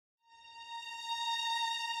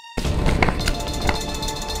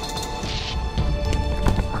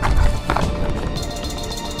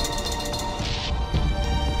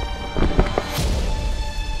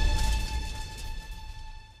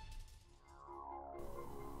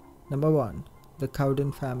Number 1. The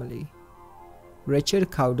Cowden family. Richard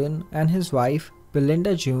Cowden and his wife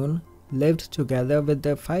Belinda June lived together with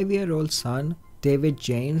their 5-year-old son David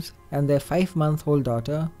James and their 5-month-old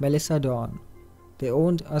daughter Melissa Dawn. They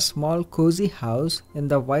owned a small cozy house in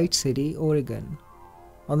the White City, Oregon.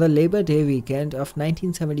 On the Labor Day weekend of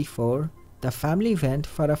 1974, the family went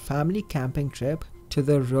for a family camping trip to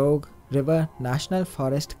the Rogue River National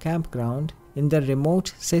Forest campground in the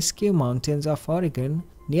remote Siskiyou Mountains of Oregon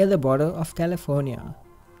near the border of California.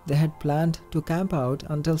 They had planned to camp out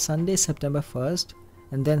until Sunday, September 1st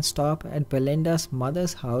and then stop at Belinda's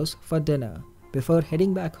mother's house for dinner before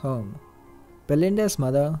heading back home. Belinda's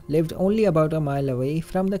mother lived only about a mile away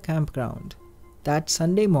from the campground. That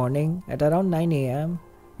Sunday morning at around 9 a.m.,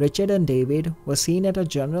 Richard and David were seen at a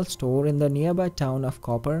general store in the nearby town of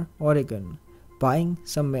Copper, Oregon, buying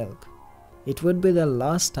some milk. It would be the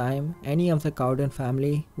last time any of the Cowden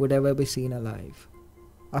family would ever be seen alive.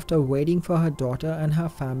 After waiting for her daughter and her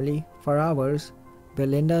family for hours,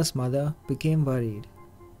 Belinda's mother became worried.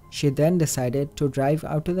 She then decided to drive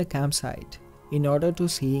out to the campsite in order to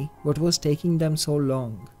see what was taking them so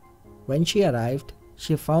long. When she arrived,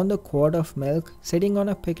 she found a quart of milk sitting on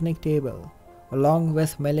a picnic table, along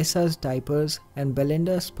with Melissa's diapers and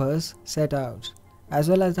Belinda's purse set out, as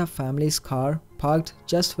well as the family's car parked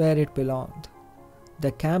just where it belonged.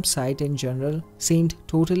 The campsite in general seemed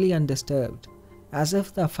totally undisturbed, as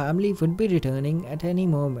if the family would be returning at any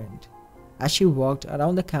moment. As she walked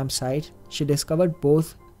around the campsite, she discovered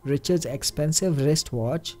both Richard's expensive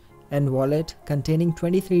wristwatch and wallet containing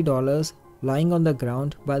 $23 lying on the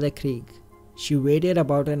ground by the creek. She waited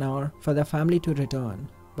about an hour for the family to return,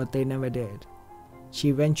 but they never did. She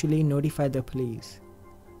eventually notified the police.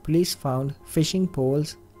 Police found fishing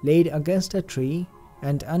poles laid against a tree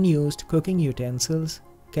and unused cooking utensils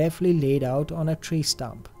carefully laid out on a tree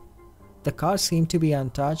stump. The car seemed to be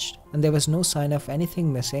untouched and there was no sign of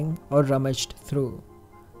anything missing or rummaged through.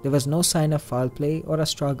 There was no sign of foul play or a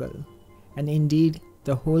struggle, and indeed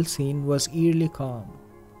the whole scene was eerily calm.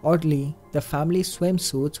 Oddly, the family's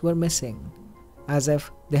swimsuits were missing, as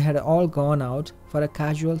if they had all gone out for a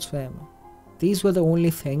casual swim. These were the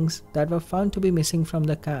only things that were found to be missing from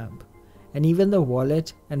the camp, and even the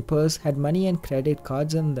wallet and purse had money and credit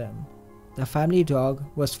cards in them. The family dog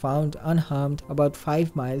was found unharmed about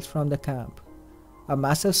 5 miles from the camp. A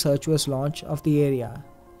massive search was launched of the area,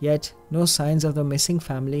 yet no signs of the missing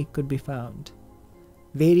family could be found.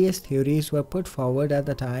 Various theories were put forward at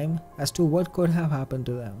the time as to what could have happened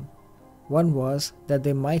to them. One was that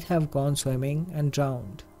they might have gone swimming and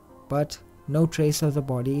drowned, but no trace of the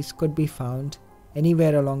bodies could be found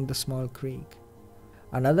anywhere along the small creek.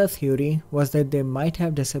 Another theory was that they might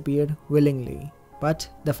have disappeared willingly, but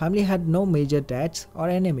the family had no major debts or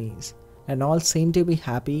enemies, and all seemed to be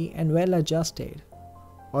happy and well adjusted.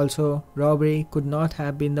 Also, robbery could not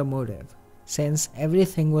have been the motive, since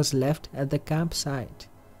everything was left at the campsite.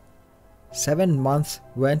 7 months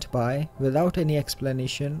went by without any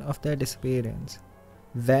explanation of their disappearance.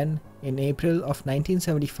 Then, in April of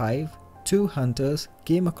 1975, 2 hunters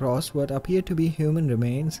came across what appeared to be human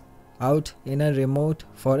remains out in a remote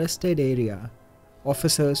forested area.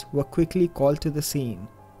 Officers were quickly called to the scene,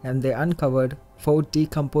 and they uncovered 4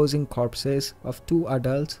 decomposing corpses of 2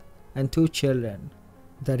 adults and 2 children.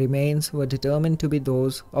 The remains were determined to be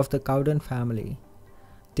those of the Cowden family.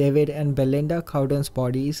 David and Belinda Cowden's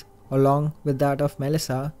bodies, along with that of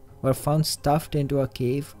Melissa, were found stuffed into a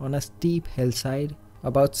cave on a steep hillside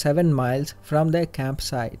about 7 miles from their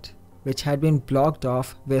campsite, which had been blocked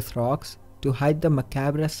off with rocks to hide the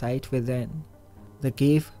macabre sight within. The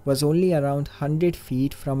cave was only around 100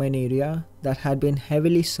 feet from an area that had been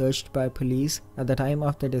heavily searched by police at the time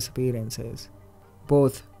of the disappearances.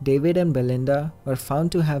 Both David and Belinda were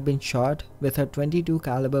found to have been shot with a .22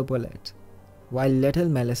 caliber bullet, while little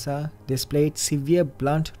Melissa displayed severe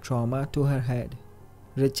blunt trauma to her head.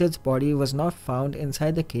 Richard's body was not found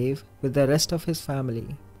inside the cave with the rest of his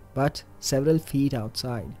family, but several feet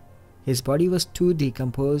outside. His body was too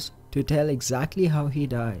decomposed to tell exactly how he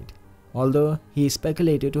died, although he is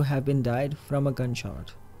speculated to have been died from a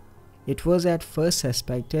gunshot. It was at first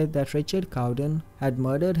suspected that Richard Cowden had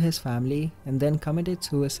murdered his family and then committed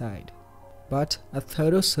suicide, but a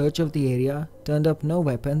thorough search of the area turned up no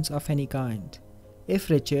weapons of any kind. If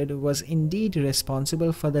Richard was indeed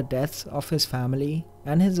responsible for the deaths of his family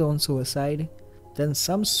and his own suicide, then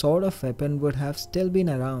some sort of weapon would have still been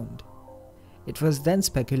around. It was then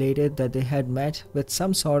speculated that they had met with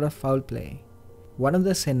some sort of foul play. One of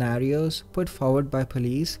the scenarios put forward by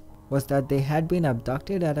police was that they had been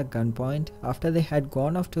abducted at a gunpoint after they had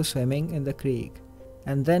gone off to swimming in the creek,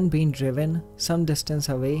 and then been driven some distance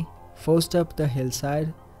away, forced up the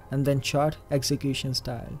hillside, and then shot execution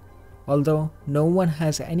style, although no one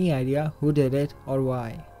has any idea who did it or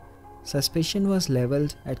why. Suspicion was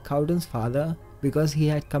leveled at Cowden's father because he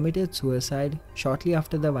had committed suicide shortly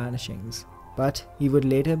after the vanishings, but he would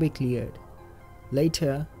later be cleared.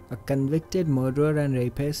 Later, a convicted murderer and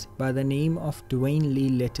rapist by the name of Dwayne Lee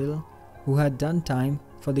Little, who had done time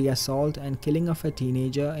for the assault and killing of a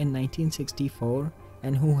teenager in 1964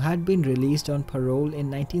 and who had been released on parole in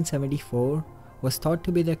 1974, was thought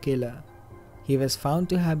to be the killer. He was found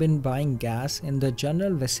to have been buying gas in the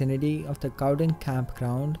general vicinity of the Cowden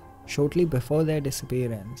campground shortly before their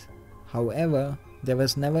disappearance. However, there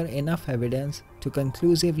was never enough evidence to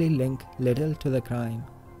conclusively link Little to the crime.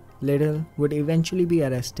 Little would eventually be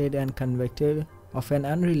arrested and convicted of an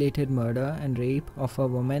unrelated murder and rape of a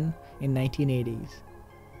woman in 1980s.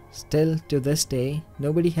 Still to this day,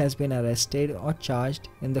 nobody has been arrested or charged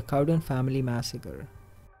in the Cowden family massacre.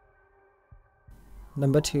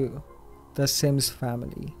 Number 2. The Sims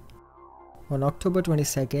family. On October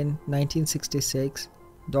 22, 1966,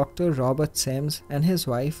 Dr. Robert Sims and his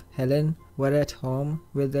wife Helen were at home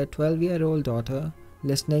with their 12-year-old daughter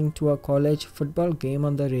listening to a college football game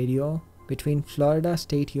on the radio between Florida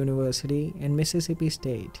State University and Mississippi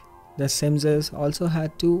State. The Simses also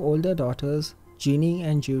had two older daughters, Jeannie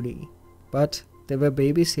and Judy, but they were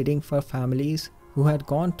babysitting for families who had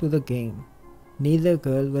gone to the game. Neither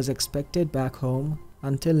girl was expected back home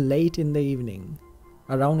until late in the evening.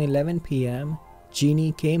 Around 11 p.m.,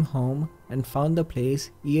 Jeannie came home and found the place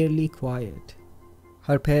eerily quiet.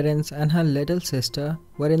 Her parents and her little sister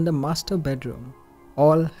were in the master bedroom.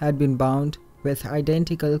 All had been bound with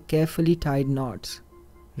identical carefully tied knots.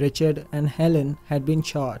 Richard and Helen had been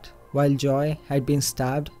shot, while Joy had been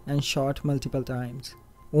stabbed and shot multiple times.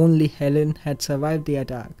 Only Helen had survived the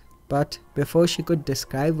attack, but before she could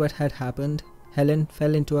describe what had happened, Helen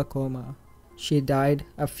fell into a coma. She died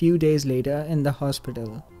a few days later in the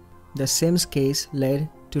hospital. The Sims case led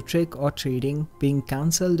to trick-or-treating being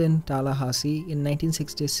cancelled in Tallahassee in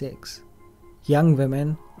 1966. Young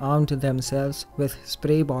women armed themselves with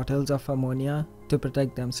spray bottles of ammonia to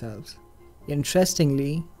protect themselves.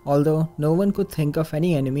 Interestingly, although no one could think of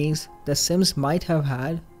any enemies the Sims might have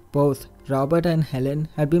had, both Robert and Helen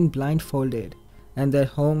had been blindfolded, and their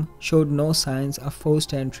home showed no signs of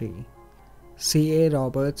forced entry. C.A.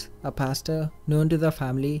 Roberts, a pastor known to the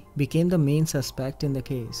family, became the main suspect in the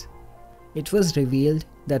case. It was revealed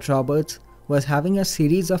that Roberts was having a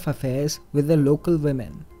series of affairs with the local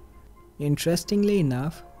women. Interestingly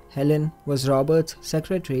enough, Helen was Roberts'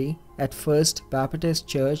 secretary at First Baptist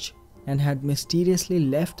Church and had mysteriously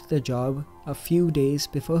left the job a few days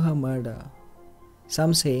before her murder.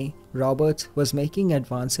 Some say Roberts was making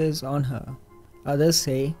advances on her. Others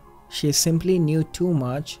say she simply knew too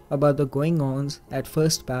much about the goings-ons at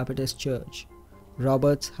First Baptist Church.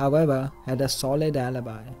 Roberts, however, had a solid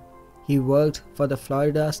alibi. He worked for the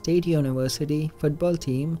Florida State University football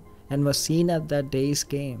team and was seen at that day's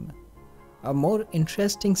game. A more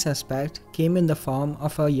interesting suspect came in the form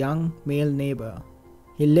of a young male neighbor.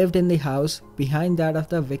 He lived in the house behind that of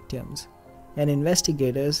the victims, and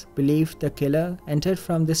investigators believed the killer entered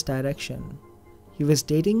from this direction. He was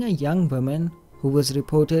dating a young woman who was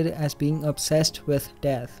reported as being obsessed with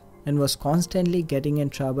death and was constantly getting in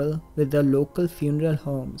trouble with the local funeral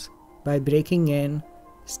homes by breaking in,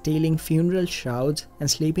 stealing funeral shrouds and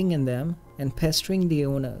sleeping in them, and pestering the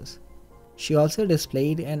owners. She also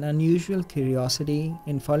displayed an unusual curiosity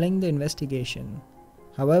in following the investigation.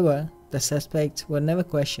 However, the suspects were never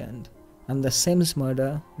questioned, and the Sims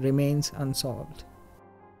murder remains unsolved.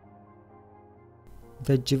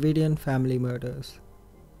 The Javidian family murders.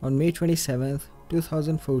 On May 27,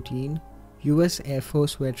 2014, US Air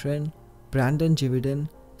Force veteran Brandon Javidian,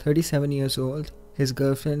 37 years old, his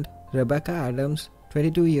girlfriend Rebecca Adams,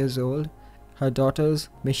 22 years old, her daughters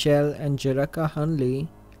Michelle and Jerrica Hunley,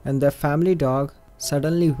 and their family dog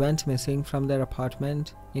suddenly went missing from their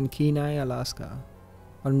apartment in Kenai, Alaska.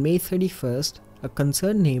 On May 31st, a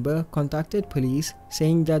concerned neighbor contacted police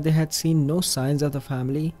saying that they had seen no signs of the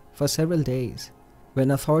family for several days.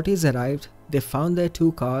 When authorities arrived, they found their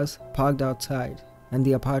two cars parked outside and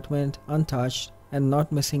the apartment untouched and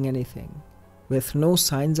not missing anything, with no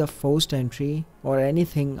signs of forced entry or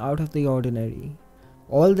anything out of the ordinary.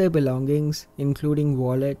 All their belongings, including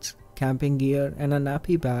wallets, camping gear, and a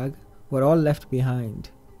nappy bag, were all left behind.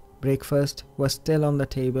 Breakfast was still on the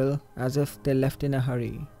table, as if they left in a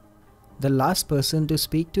hurry. The last person to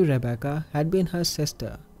speak to Rebecca had been her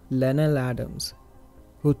sister, Lenell Adams,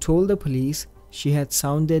 who told the police she had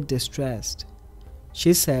sounded distressed.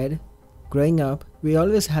 She said, "Growing up, we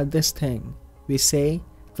always had this thing. We say,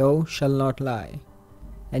 thou shalt not lie."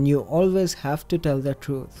 and you always have to tell the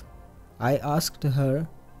truth. I asked her,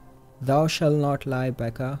 "Thou shalt not lie,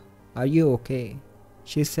 Becca. Are you okay?"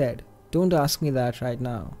 She said, "Don't ask me that right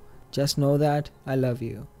now. Just know that I love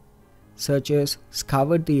you." Searchers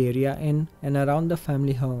scoured the area in and around the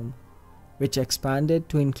family home, which expanded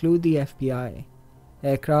to include the FBI.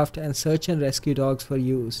 Aircraft and search and rescue dogs were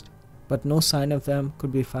used, but no sign of them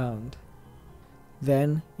could be found.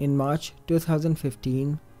 Then, in March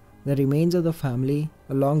 2015, the remains of the family,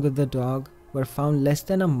 along with the dog, were found less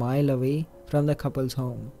than a mile away from the couple's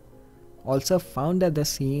home. Also found at the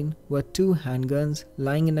scene were 2 handguns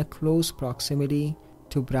lying in a close proximity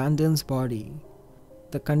to Brandon's body.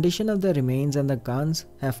 The condition of the remains and the guns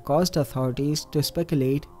have caused authorities to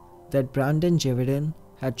speculate that Brandon Javidin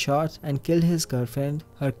had shot and killed his girlfriend,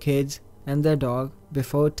 her kids, and their dog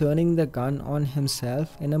before turning the gun on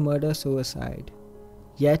himself in a murder-suicide.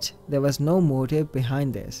 Yet there was no motive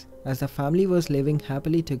behind this, as the family was living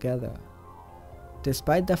happily together.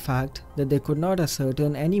 Despite the fact that they could not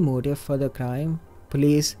ascertain any motive for the crime,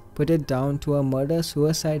 police put it down to a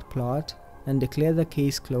murder-suicide plot and declared the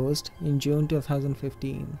case closed in June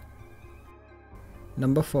 2015.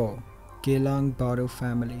 Number 4. Geelong Barrow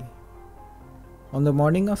Family. On the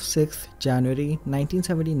morning of 6th January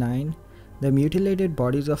 1979, the mutilated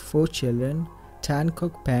bodies of 4 children, Tan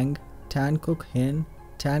Kuk Peng, Tan Kuk Hin,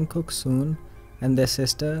 Tan Kuk Soon, and their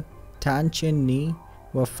sister, Tan Chin Ni,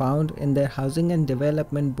 were found in their Housing and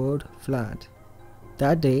Development Board flat.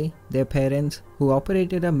 That day, their parents, who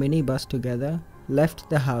operated a minibus together, left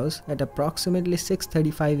the house at approximately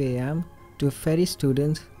 6:35 a.m. to ferry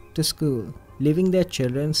students to school, leaving their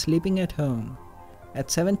children sleeping at home. At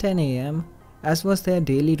 7:10 a.m., as was their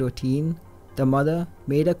daily routine, the mother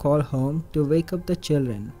made a call home to wake up the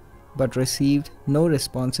children, but received no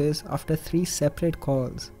responses after 3 separate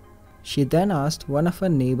calls. She then asked one of her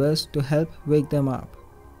neighbors to help wake them up.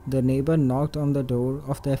 The neighbor knocked on the door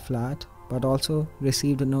of their flat but also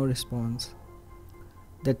received no response.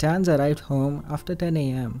 The Tans arrived home after 10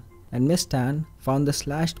 a.m. and Miss Tan found the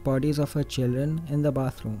slashed bodies of her children in the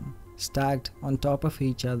bathroom, stacked on top of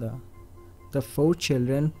each other. The 4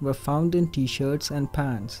 children were found in t-shirts and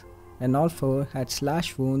pants, and all 4 had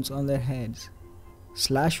slash wounds on their heads.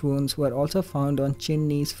 Slash wounds were also found on Chin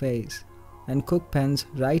Ni's face, and Kuk Pen's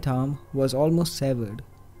right arm was almost severed.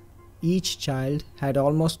 Each child had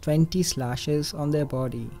almost 20 slashes on their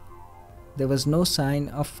body. There was no sign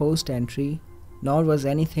of forced entry, nor was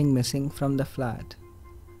anything missing from the flat.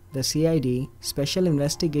 The CID Special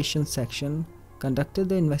Investigations Section conducted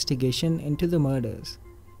the investigation into the murders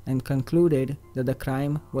and concluded that the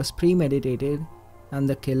crime was premeditated and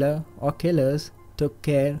the killer or killers took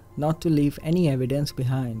care not to leave any evidence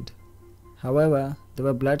behind. However, there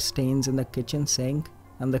were blood stains in the kitchen sink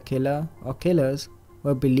and the killer or killers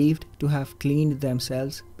were believed to have cleaned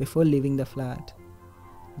themselves before leaving the flat.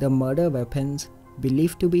 The murder weapons,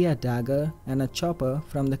 believed to be a dagger and a chopper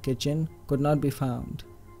from the kitchen, could not be found.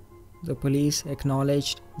 The police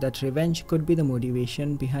acknowledged that revenge could be the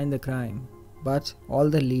motivation behind the crime, but all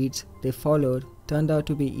the leads they followed turned out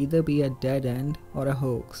to be either a dead end or a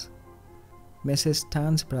hoax. Mrs.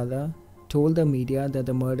 Tan's brother told the media that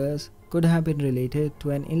the murders could have been related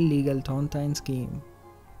to an illegal tontine scheme,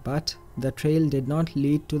 but the trail did not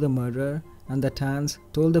lead to the murderer, and the Tans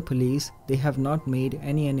told the police they have not made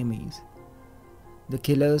any enemies. The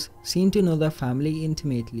killers seemed to know the family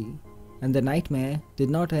intimately, and the nightmare did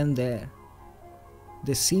not end there.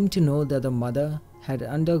 They seemed to know that the mother had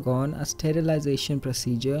undergone a sterilization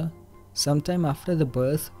procedure sometime after the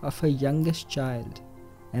birth of her youngest child,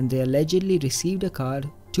 and they allegedly received a card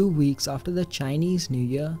 2 weeks after the Chinese New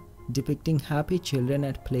Year depicting happy children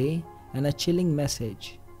at play and a chilling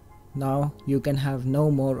message: "Now you can have no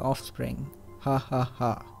more offspring, ha ha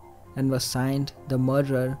ha," and was signed "The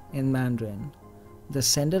Murderer" in Mandarin. The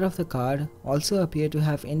sender of the card also appeared to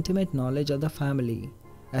have intimate knowledge of the family,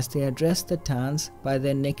 as they addressed the Tans by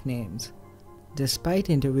their nicknames. Despite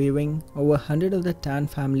interviewing over 100 of the Tan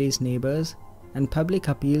family's neighbors and public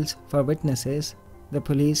appeals for witnesses, the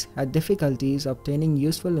police had difficulties obtaining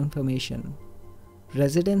useful information.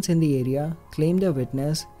 Residents in the area claimed a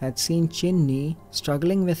witness had seen Chin Ni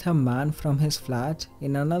struggling with her man from his flat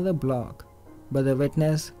in another block, but the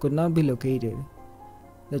witness could not be located.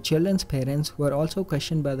 The children's parents were also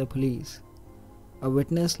questioned by the police. A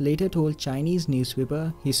witness later told Chinese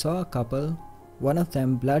newspaper he saw a couple, one of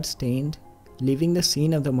them blood-stained, leaving the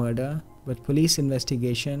scene of the murder, but police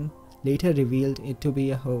investigation later revealed it to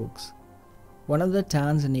be a hoax. One of the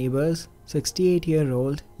Tan's neighbors,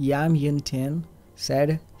 68-year-old Yam Yin Tin,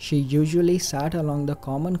 said she usually sat along the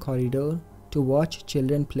common corridor to watch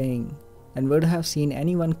children playing. and would have seen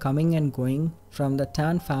anyone coming and going from the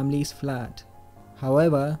Tan family's flat.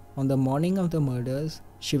 However, on the morning of the murders,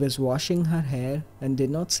 she was washing her hair and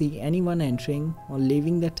did not see anyone entering or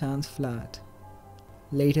leaving the Tan's flat.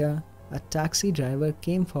 Later, a taxi driver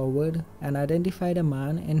came forward and identified a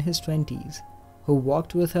man in his 20s who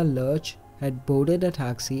walked with a lurch, had boarded a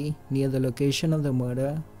taxi near the location of the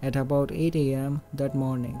murder at about 8 a.m. that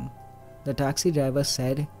morning. The taxi driver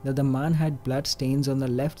said that the man had blood stains on the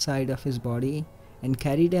left side of his body and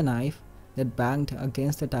carried a knife that banged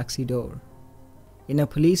against the taxi door. In a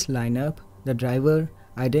police lineup, the driver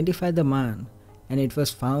identified the man, and it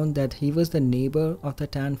was found that he was the neighbor of the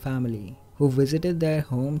Tan family who visited their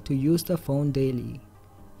home to use the phone daily.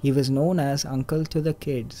 He was known as Uncle to the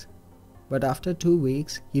kids, but after 2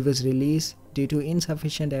 weeks he was released due to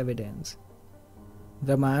insufficient evidence.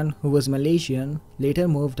 The man, who was Malaysian, later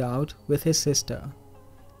moved out with his sister.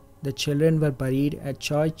 The children were buried at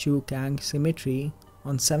Choi Chu Kang Cemetery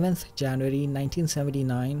on 7th January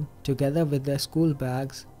 1979 together with their school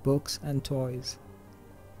bags, books and toys.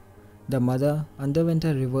 The mother underwent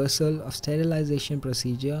a reversal of sterilization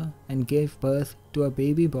procedure and gave birth to a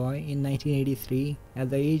baby boy in 1983 at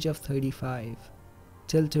the age of 35.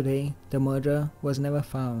 Till today, the murderer was never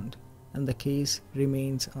found and the case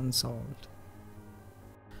remains unsolved.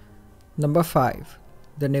 Number 5.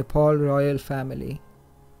 The Nepal Royal Family.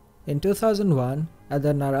 In 2001, at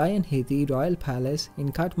the Narayan Heti Royal Palace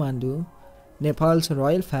in Kathmandu, Nepal's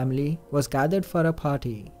royal family was gathered for a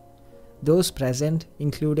party. Those present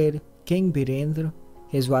included King Birendra,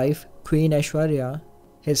 his wife Queen Aishwarya,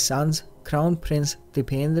 his sons Crown Prince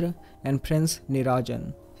Dipendra and Prince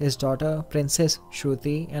Nirajan, his daughter Princess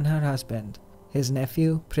Shruti and her husband, his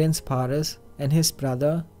nephew Prince Paras and his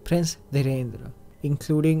brother Prince Dhirendra,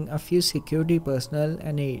 including a few security personnel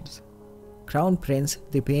and aides. Crown Prince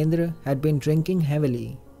Dipendra had been drinking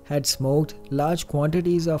heavily, had smoked large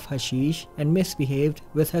quantities of hashish and misbehaved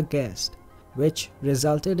with her guest, which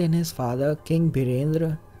resulted in his father King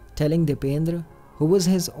Birendra telling Dipendra, who was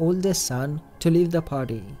his oldest son, to leave the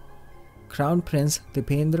party. Crown Prince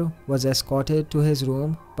Dipendra was escorted to his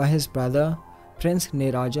room by his brother Prince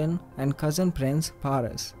Nirajan and cousin Prince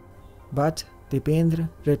Paras. But Dipendra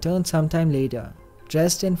returned sometime later,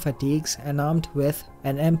 dressed in fatigues and armed with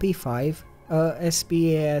an MP5, a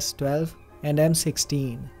SPAS-12 and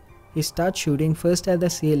M16. He started shooting first at the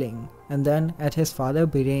ceiling and then at his father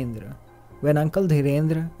Birendra. When Uncle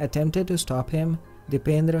Dhirendra attempted to stop him,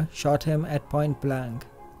 Dipendra shot him at point blank.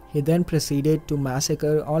 He then proceeded to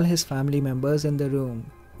massacre all his family members in the room,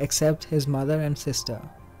 except his mother and sister,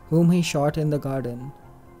 whom he shot in the garden.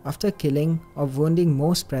 After killing or wounding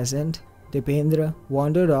most present, Dipendra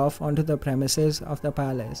wandered off onto the premises of the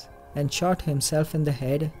palace and shot himself in the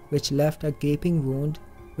head, which left a gaping wound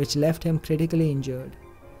which left him critically injured.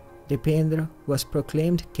 Dipendra was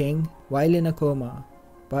proclaimed king while in a coma,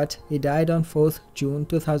 but he died on 4th June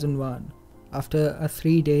 2001 after a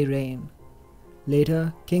 3-day reign.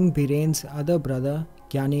 Later, King Biren's other brother,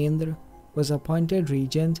 Gyanendra, was appointed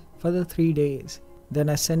regent for the 3 days, then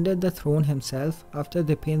ascended the throne himself after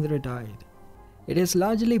Dipendra died. It is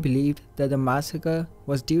largely believed that the massacre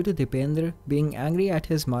was due to Dipendra being angry at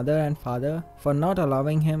his mother and father for not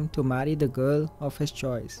allowing him to marry the girl of his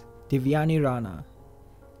choice, Divyani Rana.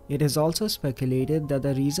 It is also speculated that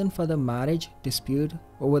the reason for the marriage dispute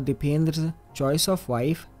over Dipendra's choice of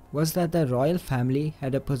wife was that the royal family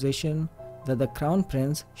had a position that the crown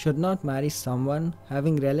prince should not marry someone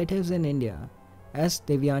having relatives in India, as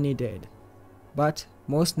Divyani did. But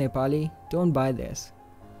most Nepali don't buy this.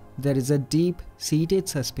 There is a deep-seated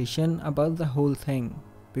suspicion about the whole thing,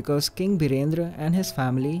 because King Birendra and his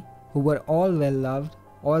family, who were all well loved,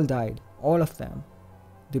 all died, all of them.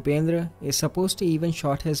 Dipendra is supposed to even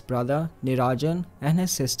shot his brother Nirajan and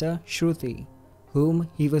his sister Shruti, whom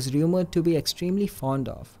he was rumored to be extremely fond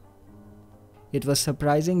of. It was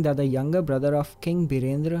surprising that the younger brother of King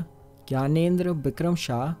Birendra, Gyanendra Bikram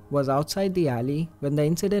Shah, was outside the alley when the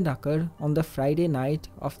incident occurred on the Friday night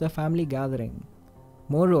of the family gathering.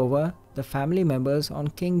 Moreover, the family members on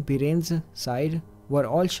King Biren's side were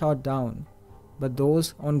all shot down, but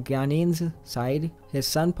those on Gyanend's side, his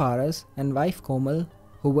son Paras and wife Komal,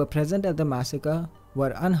 who were present at the massacre,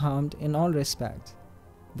 were unharmed in all respects.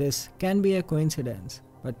 This can be a coincidence,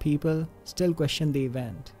 but people still question the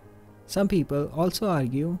event. Some people also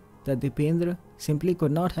argue that Dipendra simply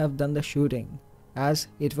could not have done the shooting, as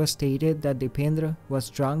it was stated that Dipendra was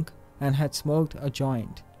drunk and had smoked a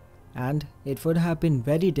joint, and it would have been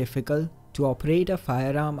very difficult to operate a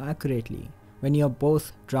firearm accurately when you're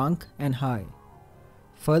both drunk and high.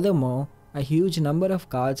 Furthermore, a huge number of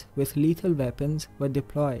guards with lethal weapons were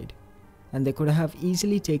deployed. and they could have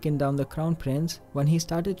easily taken down the crown prince when he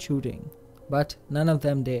started shooting, but none of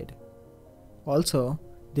them did. Also,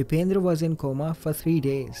 Dipendra was in coma for 3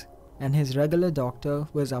 days, and his regular doctor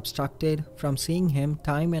was obstructed from seeing him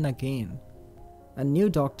time and again. A new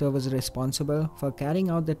doctor was responsible for carrying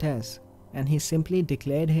out the tests, and he simply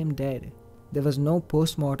declared him dead. There was no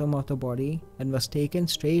post-mortem of the body and was taken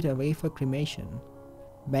straight away for cremation.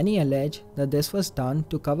 Many allege that this was done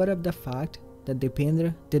to cover up the fact that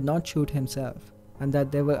Dipendra did not shoot himself and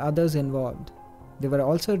that there were others involved. There were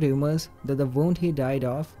also rumors that the wound he died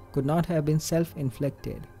of could not have been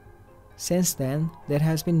self-inflicted. Since then, there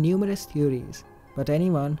has been numerous theories, but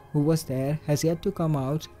anyone who was there has yet to come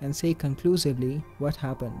out and say conclusively what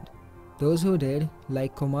happened. Those who did,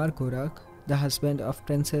 like Kumar Gorakh, the husband of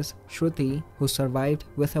Princess Shruti, who survived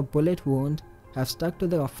with a bullet wound, have stuck to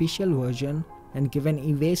the official version and given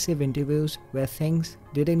evasive interviews where things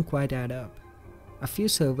didn't quite add up. A few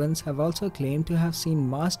servants have also claimed to have seen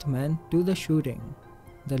masked men do the shooting.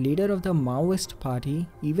 The leader of the Maoist party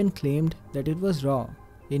even claimed that it was RAW,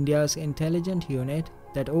 India's intelligence unit,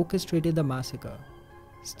 that orchestrated the massacre.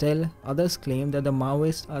 Still, others claim that the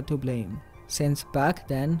Maoists are to blame, since back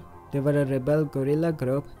then they were a rebel guerrilla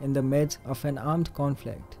group in the midst of an armed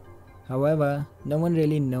conflict. However, no one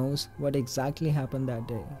really knows what exactly happened that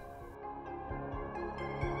day.